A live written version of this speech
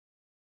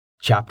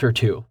Chapter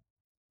 2.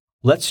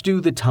 Let's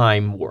do the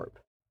time warp.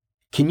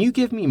 Can you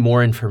give me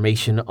more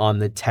information on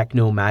the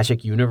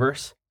techno-magic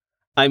universe?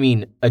 I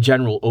mean, a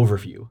general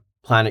overview.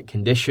 Planet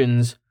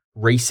conditions,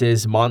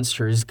 races,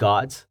 monsters,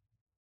 gods.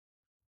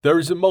 There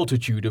is a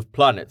multitude of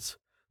planets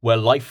where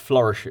life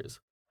flourishes.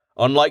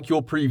 Unlike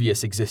your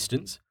previous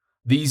existence,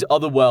 these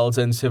other worlds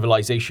and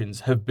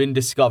civilizations have been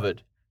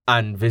discovered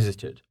and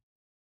visited.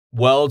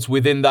 Worlds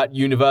within that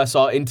universe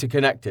are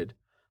interconnected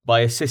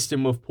by a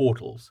system of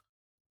portals.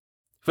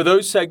 For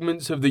those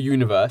segments of the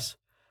universe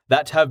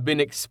that have been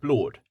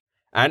explored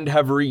and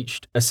have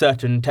reached a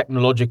certain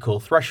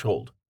technological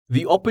threshold,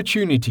 the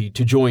opportunity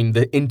to join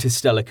the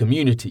interstellar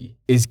community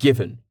is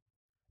given.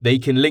 They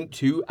can link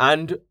to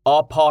and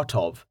are part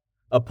of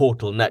a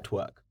portal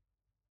network.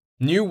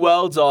 New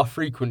worlds are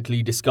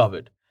frequently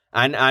discovered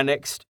and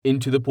annexed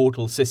into the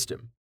portal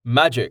system.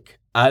 Magic,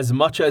 as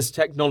much as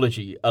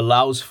technology,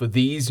 allows for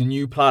these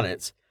new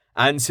planets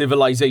and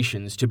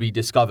civilizations to be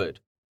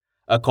discovered.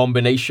 A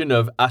combination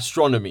of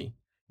astronomy,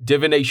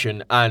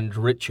 divination, and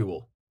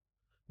ritual.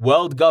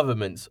 World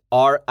governments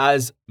are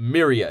as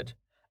myriad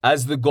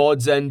as the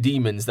gods and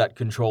demons that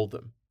control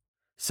them.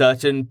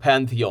 Certain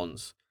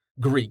pantheons,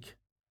 Greek,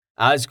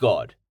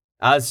 Asgard,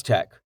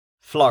 Aztec,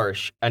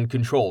 flourish and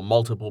control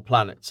multiple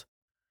planets.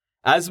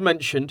 As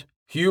mentioned,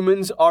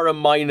 humans are a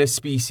minor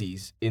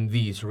species in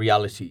these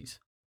realities.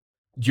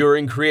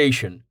 During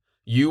creation,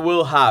 you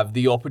will have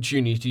the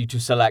opportunity to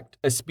select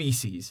a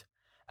species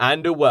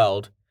and a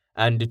world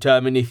and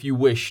determine if you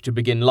wish to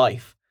begin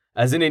life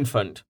as an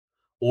infant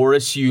or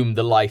assume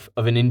the life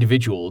of an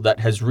individual that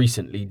has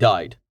recently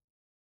died.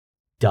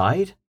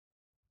 Died?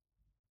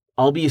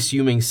 I'll be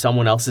assuming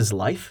someone else's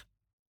life?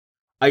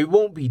 I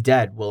won't be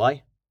dead, will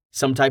I?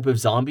 Some type of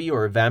zombie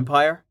or a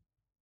vampire?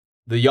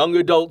 The young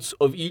adults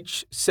of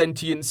each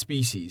sentient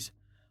species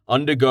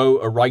undergo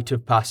a rite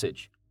of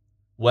passage.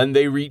 When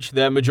they reach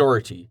their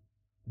majority,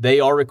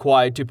 they are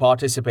required to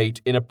participate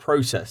in a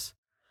process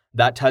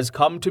that has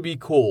come to be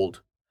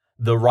called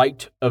the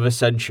Rite of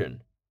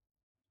Ascension.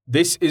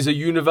 This is a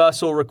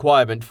universal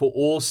requirement for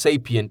all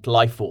sapient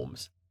life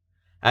forms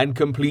and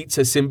completes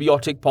a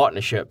symbiotic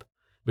partnership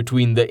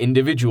between the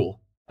individual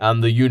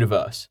and the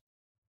universe.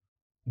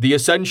 The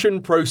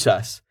Ascension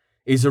process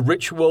is a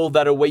ritual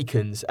that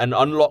awakens and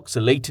unlocks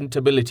latent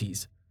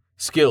abilities,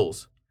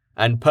 skills,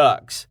 and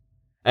perks,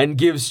 and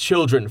gives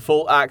children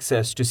full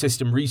access to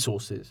system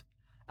resources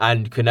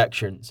and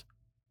connections.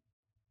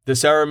 The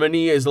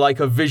ceremony is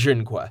like a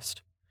vision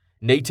quest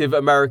Native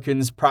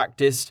Americans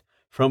practiced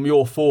from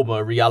your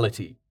former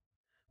reality.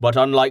 But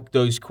unlike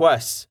those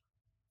quests,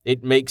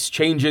 it makes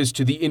changes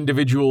to the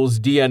individual's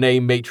DNA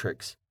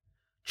matrix,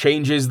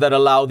 changes that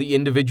allow the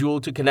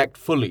individual to connect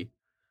fully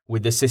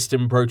with the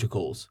system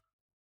protocols.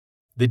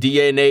 The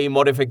DNA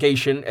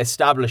modification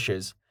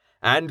establishes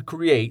and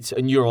creates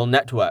a neural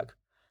network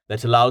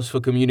that allows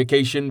for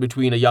communication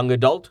between a young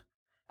adult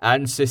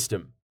and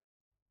system.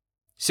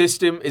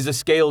 System is a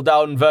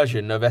scaled-down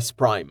version of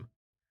S-Prime.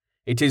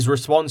 It is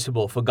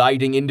responsible for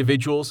guiding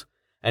individuals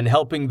and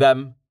helping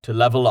them to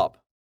level up.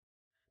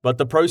 But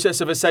the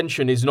process of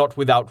ascension is not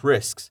without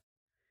risks.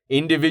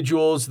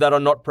 Individuals that are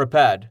not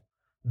prepared,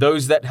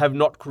 those that have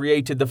not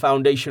created the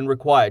foundation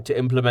required to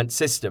implement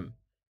system,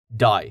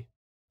 die.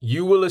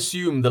 You will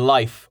assume the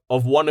life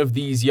of one of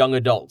these young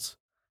adults,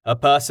 a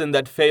person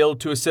that failed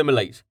to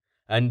assimilate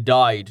and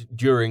died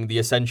during the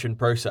ascension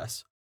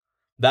process.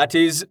 That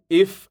is,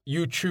 if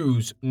you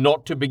choose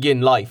not to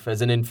begin life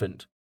as an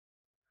infant.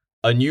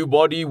 A new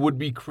body would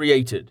be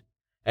created,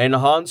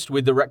 enhanced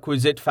with the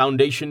requisite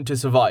foundation to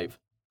survive.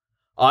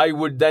 I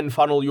would then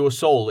funnel your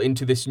soul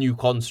into this new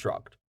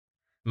construct,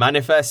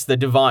 manifest the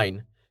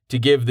divine to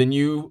give the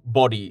new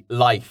body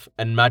life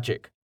and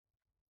magic.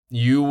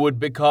 You would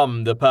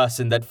become the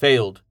person that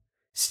failed,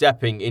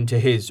 stepping into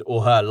his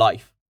or her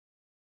life.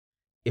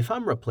 If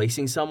I'm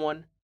replacing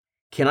someone,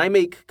 can I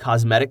make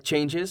cosmetic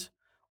changes?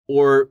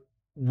 Or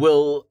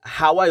will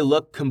how I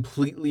look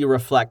completely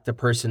reflect the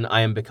person I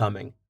am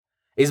becoming?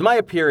 Is my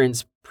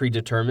appearance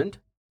predetermined?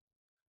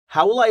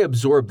 How will I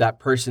absorb that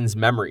person's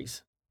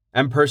memories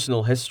and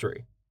personal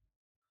history?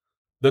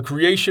 The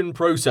creation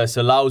process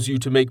allows you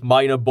to make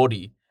minor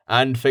body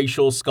and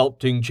facial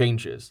sculpting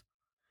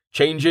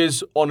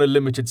changes on a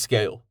limited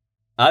scale.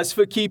 As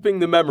for keeping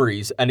the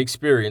memories and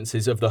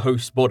experiences of the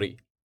host body,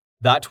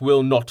 that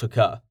will not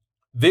occur.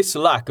 This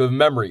lack of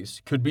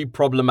memories could be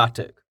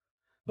problematic,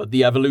 but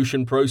the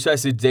evolution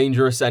process is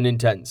dangerous and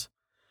intense.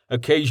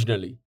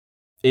 Occasionally,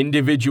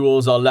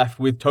 individuals are left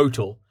with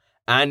total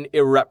and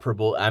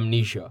irreparable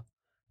amnesia.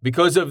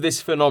 Because of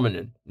this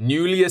phenomenon,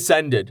 newly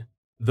ascended,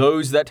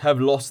 those that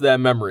have lost their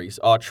memories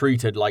are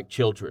treated like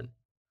children.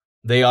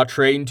 They are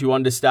trained to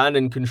understand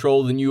and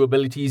control the new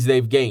abilities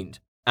they've gained,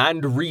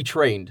 and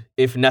retrained,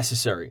 if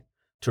necessary,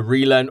 to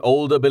relearn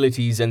old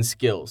abilities and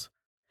skills,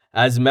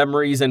 as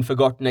memories and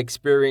forgotten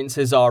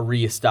experiences are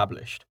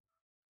re-established.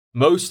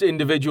 Most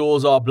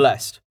individuals are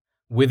blessed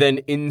with an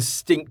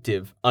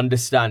instinctive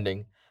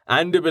understanding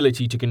and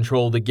ability to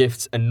control the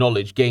gifts and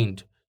knowledge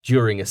gained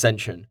during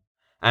ascension,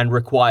 and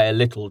require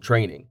little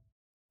training.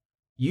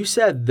 You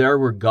said there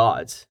were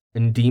gods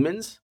and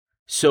demons,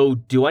 so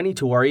do I need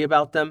to worry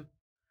about them?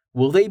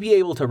 Will they be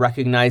able to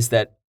recognize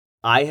that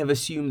I have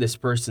assumed this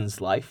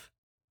person's life?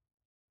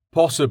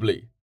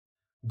 Possibly.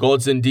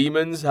 Gods and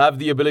demons have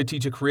the ability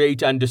to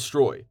create and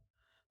destroy,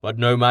 but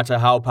no matter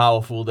how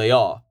powerful they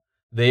are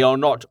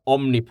not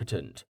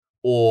omnipotent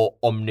or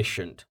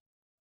omniscient.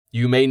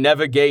 You may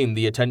never gain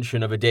the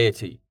attention of a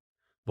deity,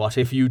 but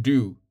if you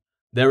do,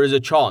 there is a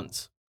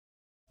chance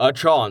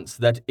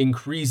that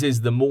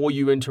increases the more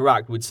you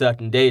interact with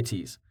certain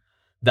deities,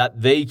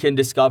 that they can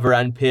discover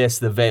and pierce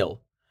the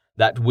veil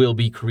that will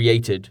be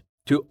created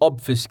to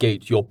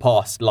obfuscate your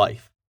past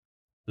life.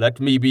 Let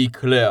me be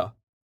clear.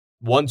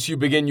 Once you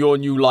begin your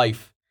new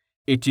life,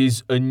 it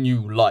is a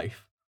new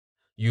life.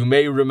 You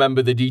may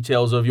remember the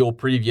details of your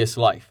previous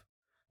life.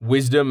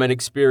 Wisdom and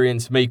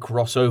experience may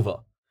cross over,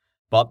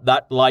 but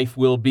that life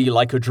will be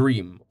like a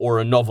dream or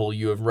a novel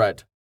you have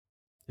read.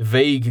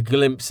 Vague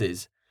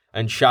glimpses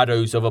and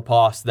shadows of a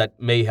past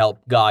that may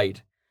help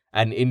guide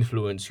and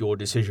influence your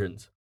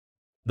decisions.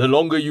 The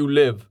longer you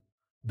live,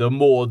 the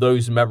more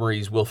those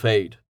memories will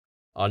fade,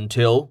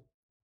 until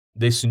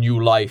this new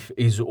life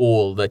is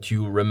all that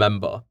you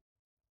remember.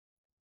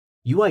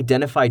 You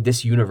identified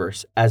this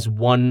universe as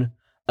one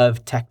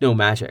of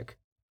techno-magic.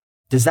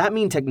 Does that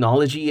mean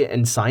technology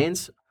and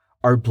science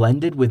are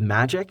blended with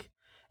magic,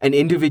 and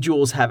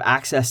individuals have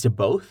access to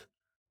both?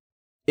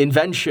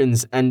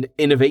 Inventions and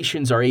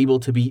innovations are able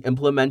to be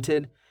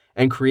implemented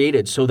and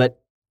created so that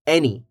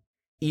any,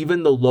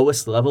 even the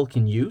lowest level,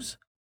 can use?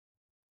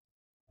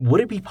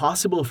 Would it be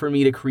possible for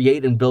me to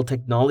create and build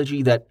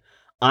technology that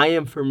I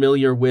am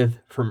familiar with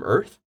from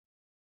Earth?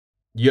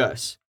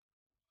 Yes.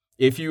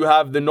 If you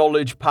have the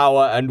knowledge,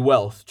 power, and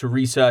wealth to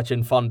research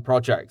and fund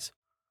projects,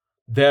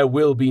 there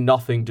will be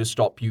nothing to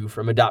stop you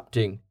from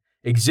adapting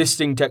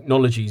existing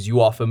technologies you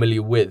are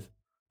familiar with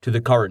to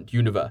the current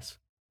universe.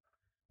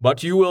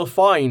 But you will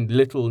find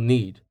little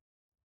need.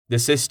 The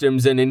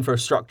systems and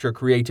infrastructure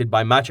created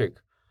by magic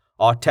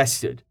are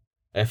tested,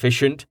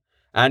 efficient,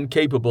 and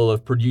capable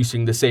of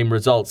producing the same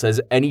results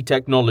as any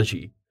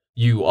technology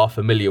you are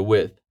familiar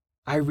with.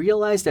 I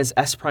realized as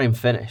S Prime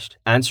finished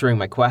answering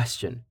my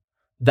question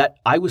that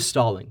I was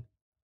stalling.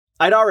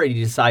 I'd already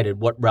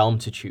decided what realm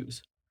to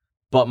choose,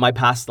 but my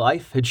past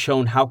life had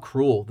shown how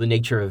cruel the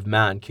nature of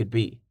man could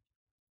be.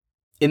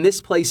 In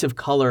this place of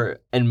color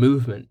and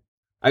movement,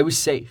 I was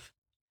safe.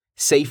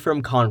 Safe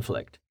from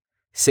conflict,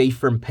 safe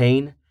from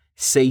pain,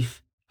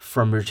 safe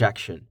from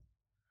rejection.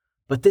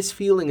 But this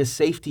feeling of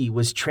safety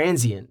was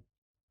transient.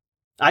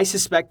 I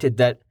suspected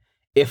that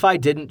if I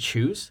didn't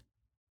choose,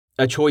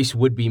 a choice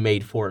would be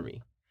made for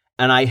me,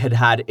 and I had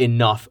had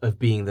enough of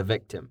being the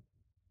victim.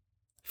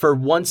 For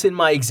once in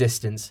my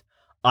existence,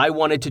 I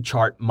wanted to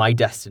chart my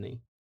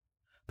destiny.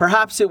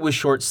 Perhaps it was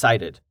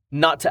short-sighted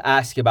not to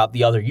ask about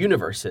the other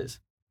universes,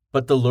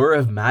 but the lure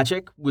of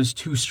magic was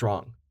too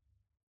strong.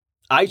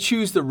 I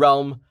choose the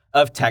realm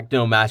of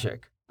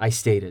techno-magic, I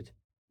stated,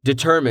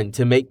 determined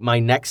to make my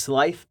next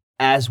life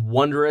as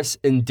wondrous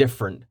and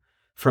different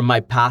from my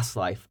past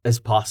life as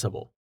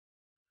possible.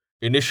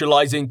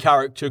 Initializing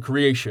character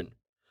creation.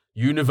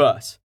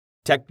 Universe.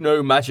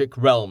 Techno-magic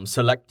realm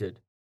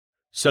selected.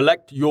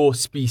 Select your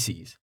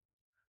species.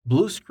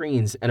 Blue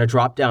screens and a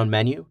drop-down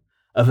menu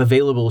of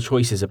available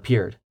choices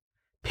appeared.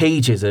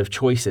 Pages of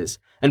choices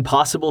and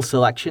possible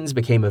selections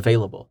became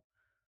available.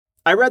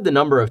 I read the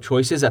number of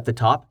choices at the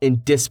top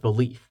in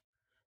disbelief.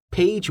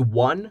 Page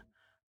 1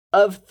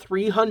 of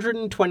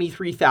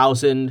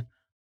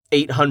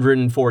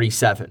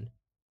 323,847.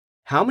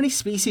 How many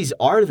species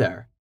are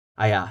there?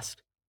 I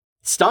asked,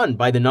 stunned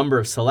by the number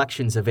of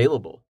selections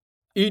available.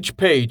 Each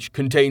page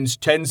contains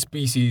 10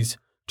 species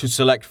to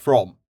select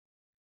from.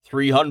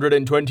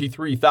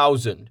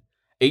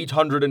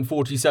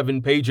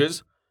 323,847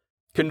 pages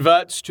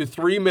converts to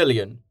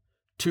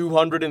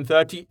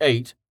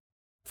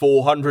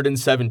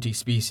 3,238,470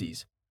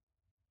 species.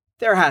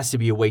 There has to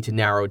be a way to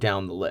narrow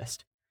down the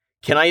list.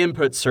 Can I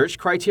input search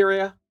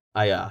criteria?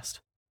 I asked.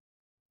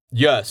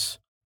 Yes.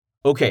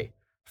 Okay,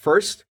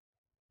 first,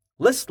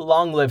 list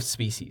long-lived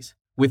species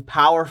with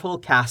powerful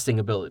casting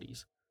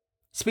abilities.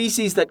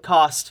 Species that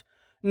cost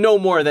no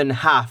more than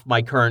half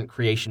my current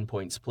creation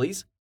points,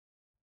 please.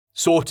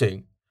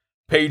 Sorting.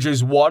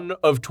 Pages 1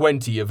 of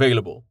 20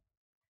 available.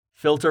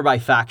 Filter by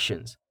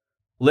factions.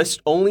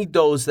 List only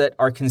those that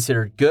are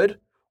considered good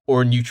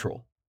or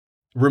neutral.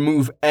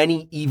 Remove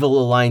any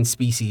evil-aligned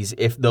species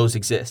if those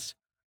exist.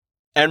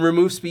 And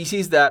remove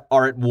species that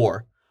are at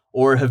war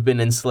or have been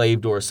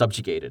enslaved or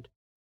subjugated.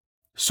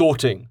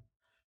 Sorting.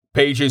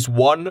 Pages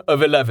 1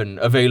 of 11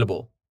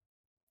 available.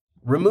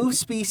 Remove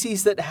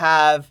species that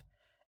have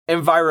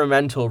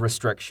environmental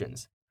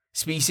restrictions.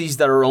 Species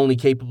that are only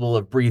capable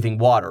of breathing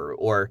water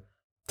or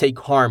take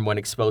harm when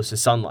exposed to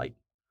sunlight.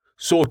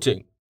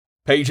 Sorting.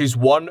 Pages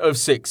 1 of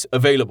 6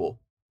 available.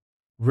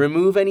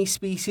 Remove any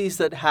species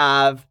that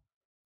have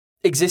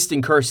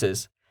existing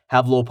curses,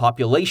 have low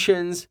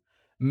populations,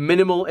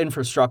 minimal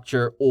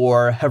infrastructure,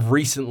 or have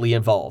recently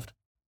evolved.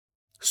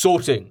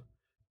 Sorting.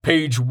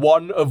 Page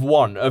 1 of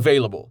 1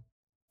 available.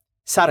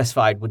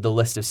 Satisfied with the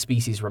list of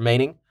species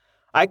remaining,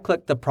 I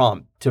clicked the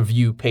prompt to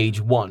view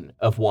page 1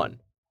 of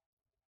 1.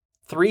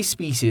 3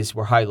 species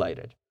were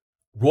highlighted.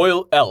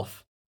 Royal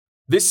Elf.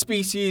 This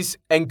species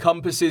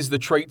encompasses the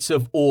traits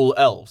of all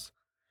elves,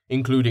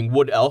 including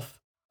Wood Elf,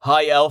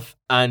 High Elf,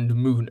 and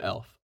Moon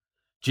Elf.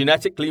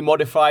 Genetically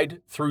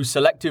modified through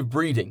selective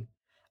breeding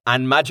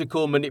and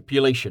magical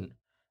manipulation,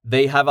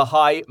 they have a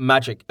high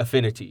magic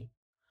affinity.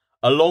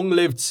 A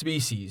long-lived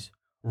species,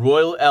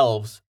 Royal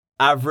Elves'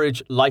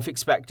 average life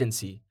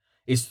expectancy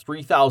is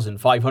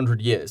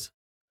 3,500 years.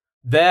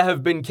 There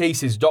have been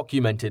cases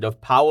documented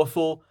of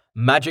powerful,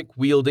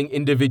 magic-wielding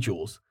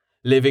individuals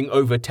living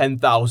over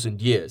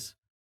 10,000 years.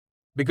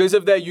 Because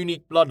of their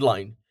unique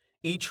bloodline,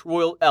 each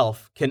Royal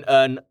Elf can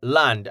earn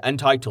land and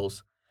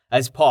titles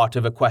as part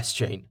of a quest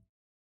chain.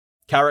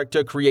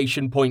 Character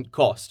creation point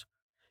cost,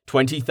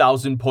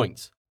 20,000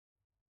 points.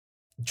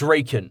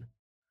 Draken,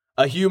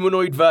 a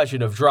humanoid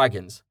version of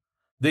dragons.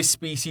 This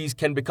species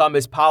can become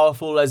as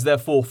powerful as their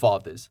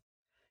forefathers.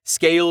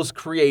 Scales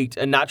create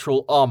a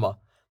natural armor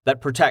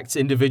that protects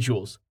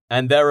individuals,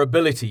 and their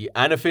ability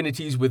and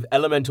affinities with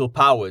elemental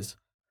powers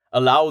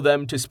allow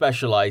them to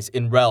specialize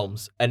in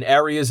realms and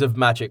areas of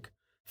magic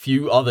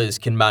few others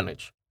can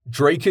manage.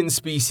 Draken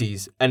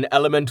species and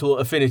elemental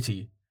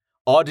affinity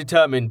are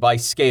determined by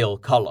scale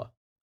color.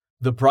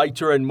 The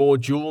brighter and more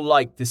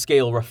jewel-like the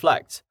scale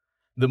reflects,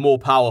 the more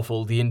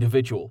powerful the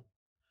individual.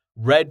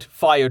 Red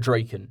Fire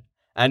Draken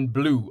and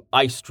Blue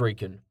Ice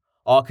Draken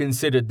are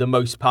considered the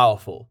most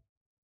powerful.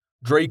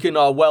 Draken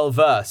are well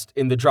versed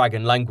in the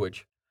dragon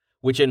language,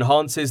 which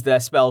enhances their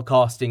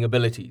spell-casting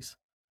abilities.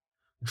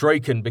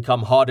 Draken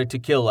become harder to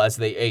kill as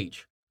they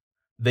age.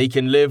 They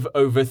can live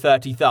over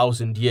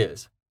 30,000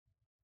 years.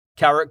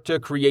 Character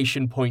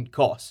creation point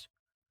cost,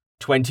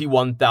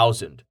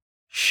 21,000.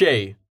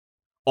 Shay,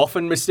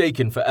 often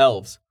mistaken for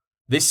elves,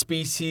 this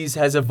species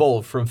has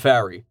evolved from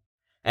fairy,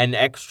 an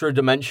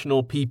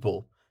extra-dimensional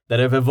people that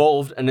have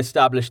evolved and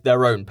established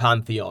their own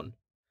pantheon.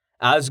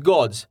 As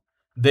gods,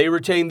 they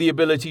retain the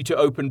ability to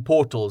open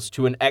portals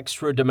to an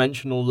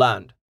extra-dimensional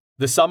land.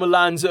 The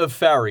Summerlands of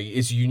Fairy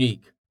is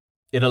unique.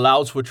 It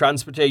allows for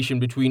transportation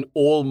between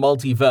all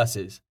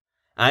multiverses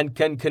and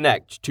can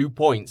connect 2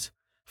 points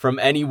from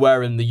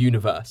anywhere in the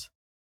universe.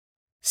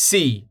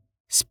 Sea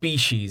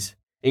species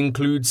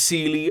include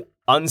Seelie,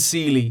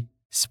 Unseelie,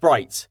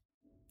 Sprites,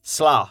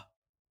 Slah,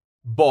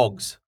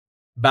 Bogs,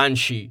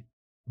 Banshee,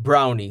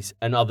 Brownies,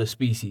 and other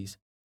species.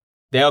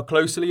 They are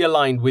closely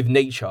aligned with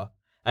nature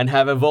and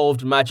have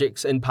evolved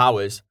magics and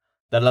powers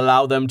that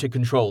allow them to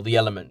control the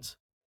elements.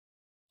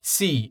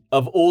 Sea,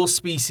 of all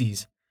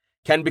species,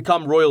 can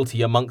become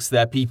royalty amongst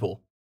their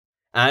people,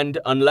 and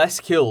unless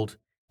killed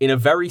in a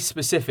very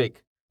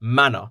specific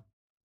manner,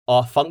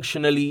 are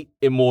functionally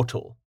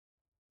immortal.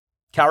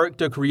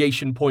 Character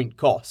creation point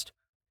cost,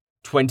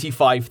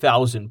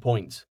 25,000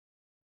 points.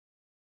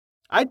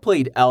 I'd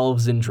played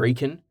elves and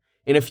Draken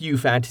in a few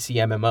fantasy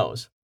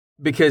MMOs,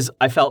 because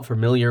I felt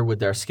familiar with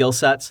their skill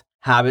sets,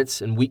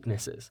 habits, and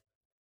weaknesses.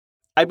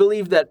 I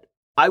believed that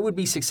I would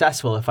be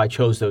successful if I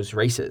chose those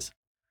races.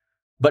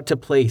 But to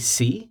play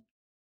Sea?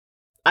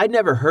 I'd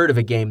never heard of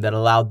a game that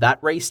allowed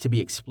that race to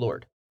be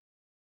explored.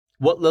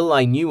 What little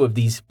I knew of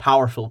these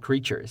powerful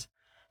creatures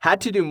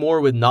had to do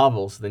more with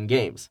novels than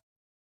games.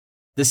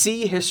 The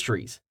Sea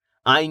histories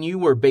I knew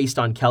were based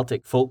on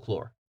Celtic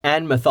folklore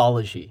and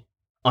mythology.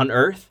 On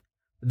Earth,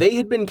 they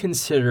had been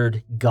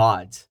considered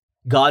gods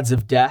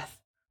of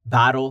death,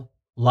 battle,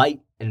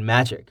 light, and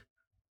magic.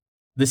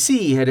 The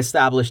Sea had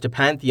established a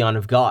pantheon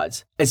of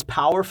gods as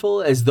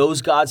powerful as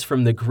those gods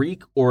from the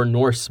Greek or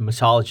Norse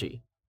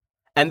mythology.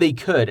 And they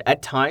could,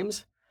 at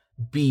times,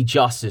 be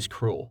just as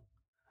cruel.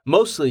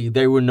 Mostly,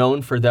 they were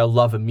known for their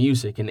love of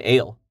music and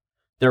ale,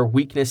 their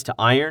weakness to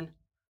iron,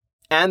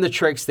 and the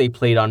tricks they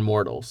played on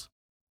mortals.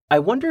 I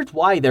wondered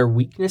why their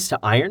weakness to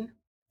iron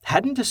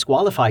hadn't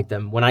disqualified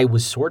them when I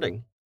was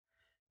sorting.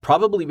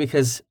 Probably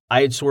because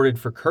I had sorted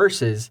for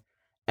curses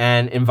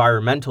and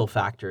environmental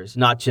factors,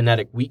 not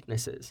genetic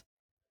weaknesses.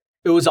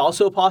 It was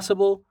also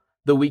possible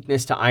the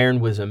weakness to iron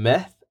was a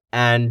myth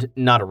and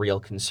not a real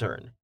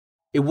concern.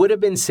 It would have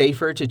been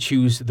safer to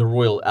choose the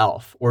Royal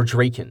Elf or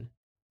Draken.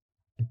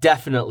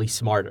 Definitely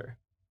smarter.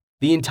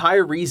 The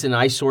entire reason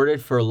I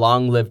sorted for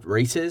long-lived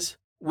races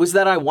was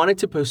that I wanted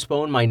to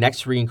postpone my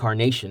next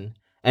reincarnation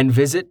and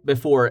visit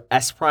before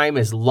S Prime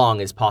as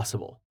long as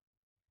possible.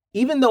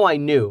 Even though I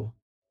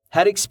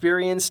had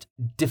experienced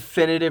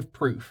definitive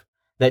proof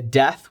that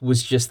death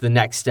was just the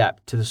next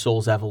step to the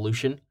soul's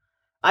evolution,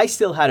 I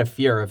still had a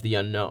fear of the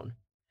unknown.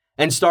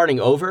 And starting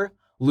over,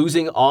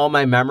 losing all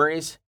my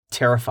memories,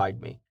 terrified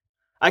me.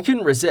 I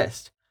couldn't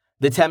resist.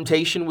 The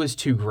temptation was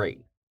too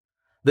great.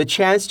 The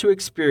chance to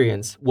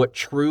experience what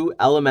true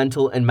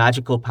elemental and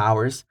magical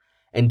powers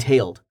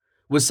entailed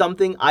was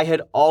something I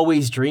had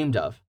always dreamed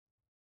of.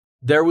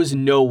 There was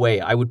no way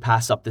I would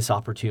pass up this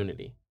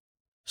opportunity.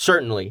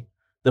 Certainly,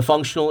 the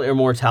functional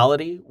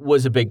immortality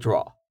was a big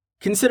draw,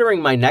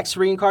 considering my next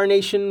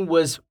reincarnation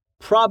was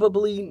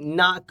probably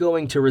not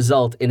going to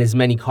result in as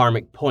many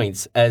karmic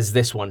points as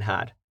this one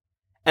had.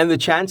 And the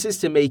chances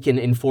to make an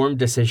informed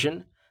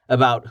decision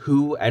about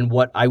who and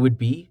what I would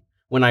be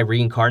when I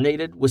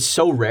reincarnated was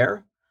so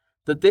rare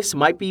that this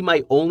might be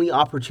my only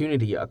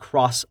opportunity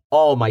across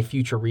all my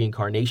future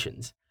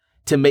reincarnations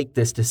to make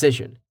this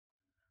decision.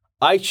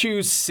 I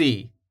choose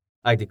C,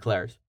 I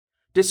declared,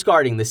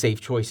 discarding the safe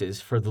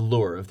choices for the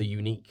lure of the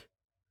unique.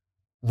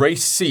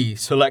 Race C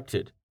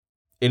selected.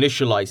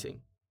 Initializing.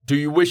 Do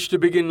you wish to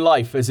begin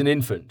life as an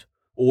infant,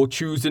 or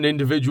choose an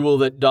individual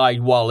that died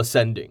while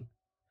ascending?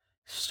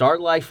 Start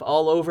life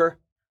all over,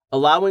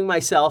 allowing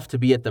myself to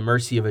be at the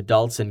mercy of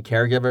adults and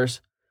caregivers?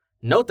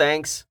 No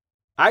thanks.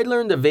 I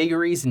learned the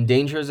vagaries and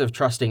dangers of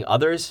trusting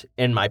others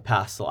in my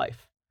past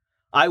life.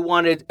 I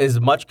wanted as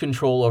much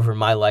control over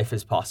my life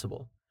as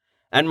possible,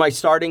 and my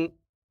starting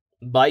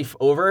life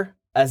over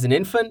as an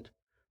infant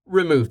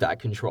removed that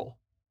control.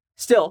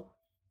 Still,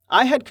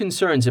 I had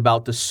concerns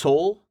about the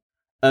soul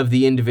of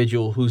the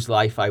individual whose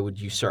life I would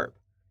usurp.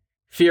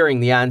 Fearing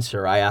the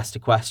answer, I asked a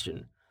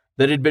question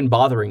that had been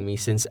bothering me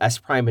since S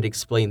Prime had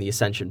explained the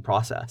ascension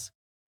process.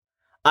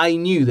 I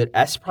knew that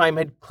S Prime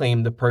had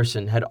claimed the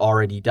person had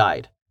already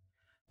died,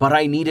 but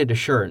I needed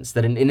assurance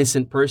that an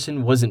innocent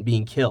person wasn't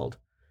being killed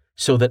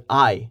so that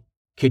I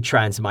could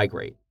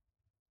transmigrate.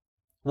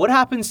 What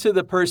happens to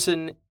the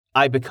person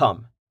I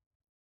become?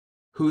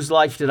 Whose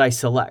life did I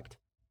select?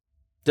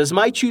 Does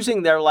my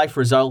choosing their life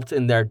result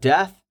in their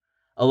death,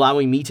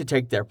 allowing me to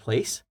take their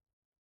place?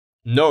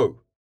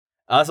 No.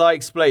 As I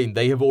explained,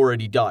 they have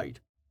already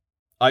died.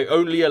 I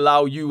only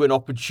allow you an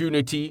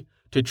opportunity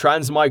to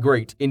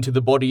transmigrate into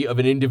the body of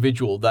an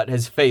individual that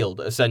has failed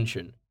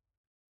ascension.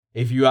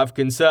 If you have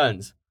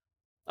concerns,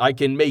 I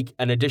can make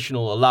an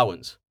additional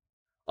allowance.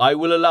 I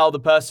will allow the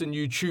person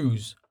you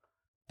choose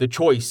the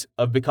choice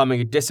of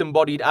becoming a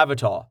disembodied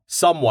avatar,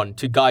 someone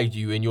to guide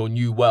you in your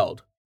new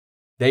world.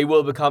 They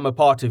will become a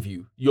part of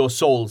you, your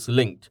souls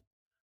linked.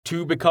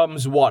 Two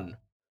becomes one,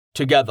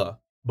 together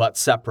but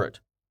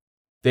separate.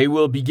 They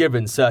will be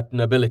given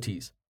certain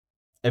abilities.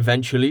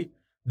 Eventually,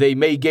 they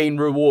may gain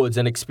rewards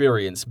and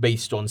experience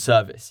based on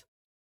service.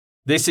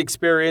 This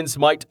experience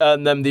might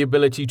earn them the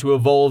ability to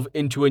evolve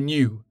into a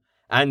new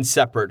and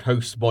separate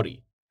host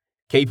body,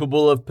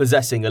 capable of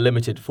possessing a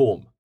limited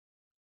form.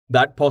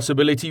 That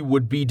possibility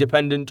would be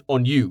dependent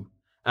on you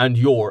and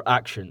your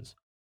actions.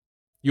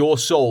 Your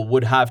soul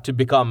would have to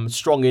become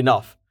strong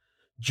enough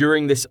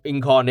during this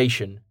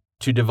incarnation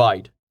to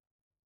divide.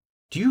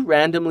 Do you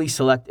randomly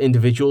select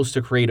individuals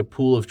to create a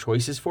pool of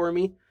choices for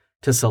me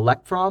to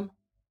select from?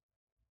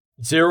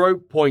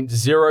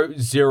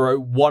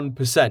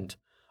 0.001%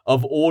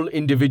 of all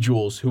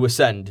individuals who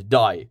ascend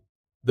die.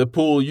 The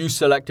pool you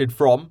selected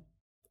from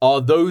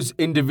are those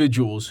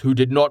individuals who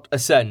did not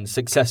ascend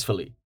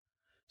successfully.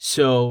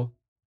 So,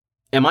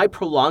 am I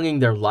prolonging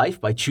their life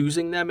by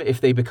choosing them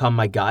if they become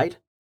my guide?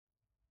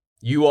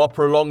 You are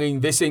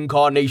prolonging this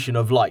incarnation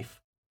of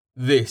life,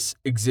 this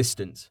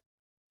existence.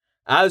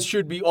 As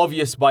should be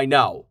obvious by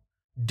now,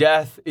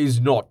 death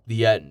is not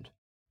the end,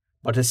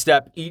 but a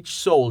step each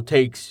soul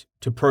takes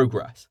to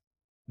progress.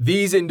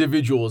 These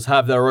individuals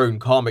have their own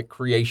karmic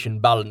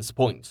creation balance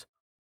points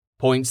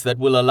that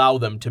will allow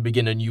them to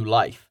begin a new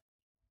life.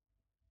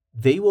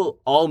 They will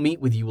all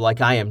meet with you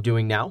like I am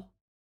doing now?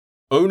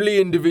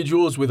 Only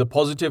individuals with a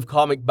positive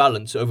karmic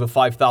balance over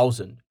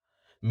 5,000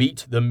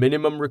 meet the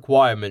minimum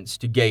requirements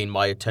to gain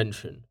my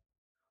attention.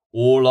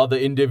 All other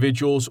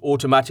individuals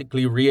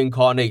automatically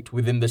reincarnate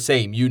within the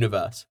same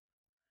universe.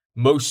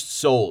 Most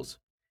souls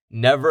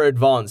never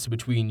advance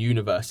between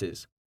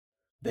universes.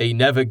 They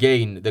never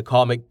gain the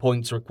karmic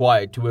points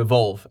required to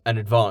evolve and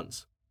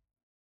advance.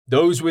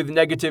 Those with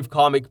negative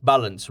karmic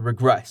balance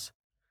regress.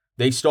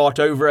 They start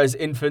over as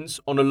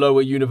infants on a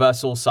lower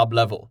universal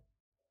sublevel.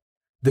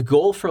 The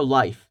goal for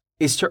life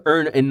is to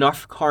earn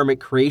enough karmic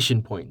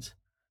creation points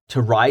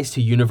to rise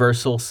to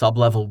universal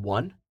sublevel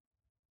 1?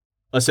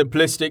 A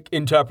simplistic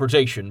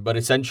interpretation, but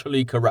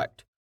essentially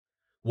correct.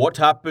 What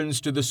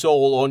happens to the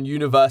soul on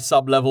universe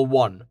sublevel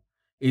 1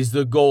 is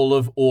the goal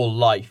of all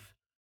life.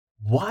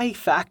 Why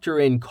factor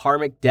in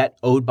karmic debt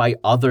owed by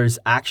others'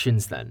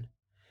 actions then?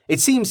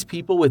 It seems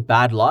people with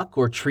bad luck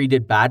or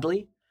treated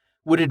badly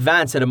would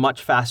advance at a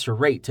much faster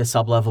rate to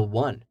sublevel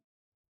 1.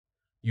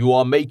 You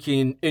are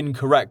making an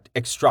incorrect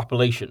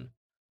extrapolation.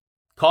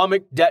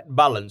 Karmic debt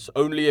balance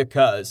only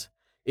occurs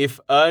if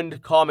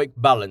earned karmic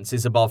balance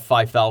is above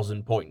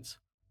 5,000 points.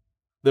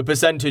 The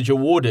percentage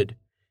awarded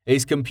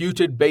is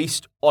computed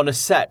based on a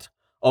set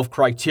of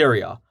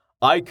criteria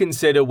I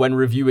consider when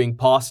reviewing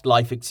past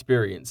life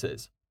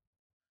experiences.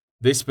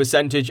 This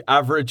percentage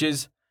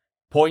averages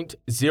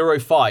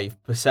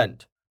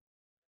 0.05%.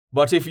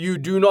 But if you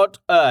do not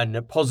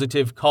earn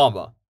positive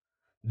karma,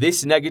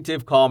 this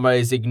negative karma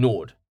is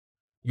ignored.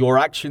 Your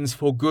actions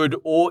for good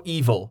or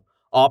evil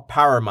are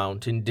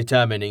paramount in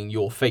determining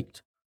your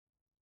fate.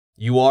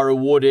 You are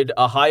awarded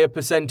a higher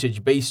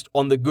percentage based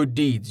on the good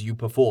deeds you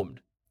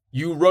performed.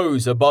 You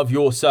rose above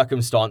your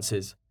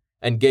circumstances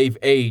and gave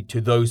aid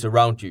to those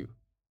around you.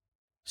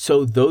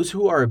 So those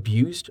who are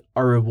abused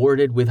are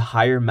rewarded with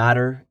higher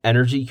matter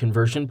energy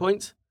conversion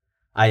points?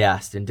 I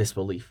asked in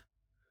disbelief.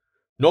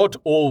 Not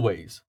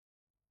always.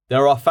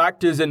 There are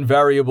factors and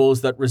variables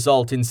that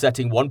result in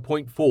setting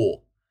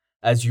 1.4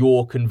 as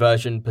your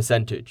conversion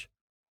percentage.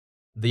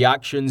 The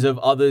actions of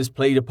others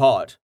played a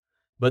part,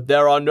 but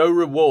there are no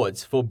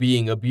rewards for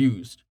being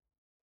abused.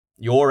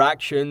 Your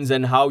actions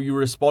and how you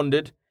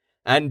responded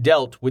and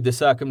dealt with the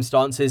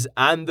circumstances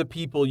and the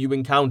people you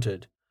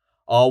encountered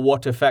are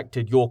what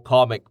affected your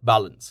karmic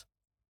balance.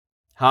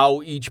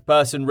 How each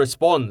person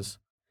responds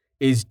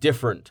is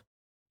different,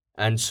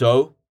 and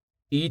so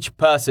each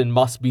person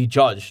must be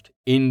judged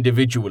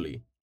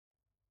individually.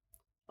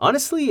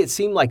 Honestly, it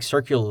seemed like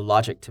circular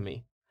logic to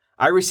me.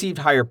 I received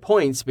higher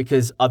points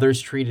because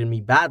others treated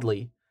me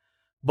badly,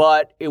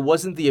 but it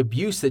wasn't the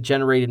abuse that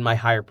generated my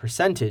higher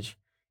percentage,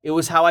 it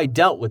was how I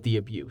dealt with the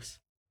abuse.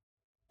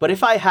 But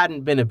if I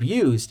hadn't been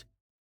abused,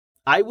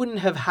 I wouldn't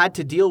have had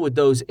to deal with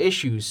those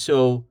issues,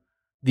 so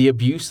the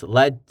abuse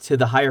led to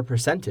the higher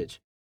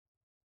percentage.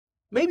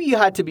 Maybe you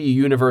had to be a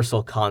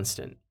universal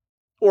constant,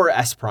 or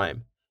S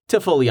prime, to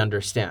fully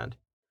understand.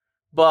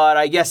 But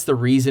I guess the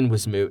reason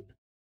was moot.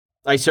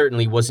 I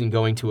certainly wasn't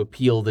going to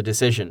appeal the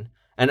decision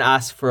and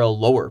ask for a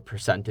lower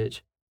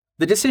percentage.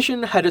 The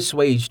decision had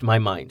assuaged my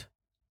mind.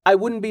 I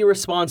wouldn't be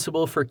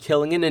responsible for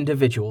killing an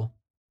individual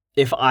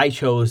if I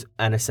chose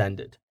and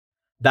ascended.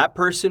 That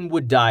person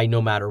would die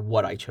no matter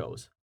what I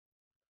chose.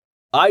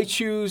 I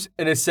choose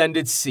an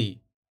ascended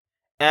C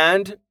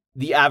and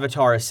the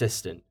avatar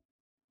assistant.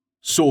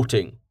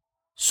 Sorting,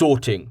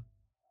 sorting,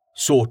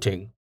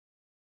 sorting.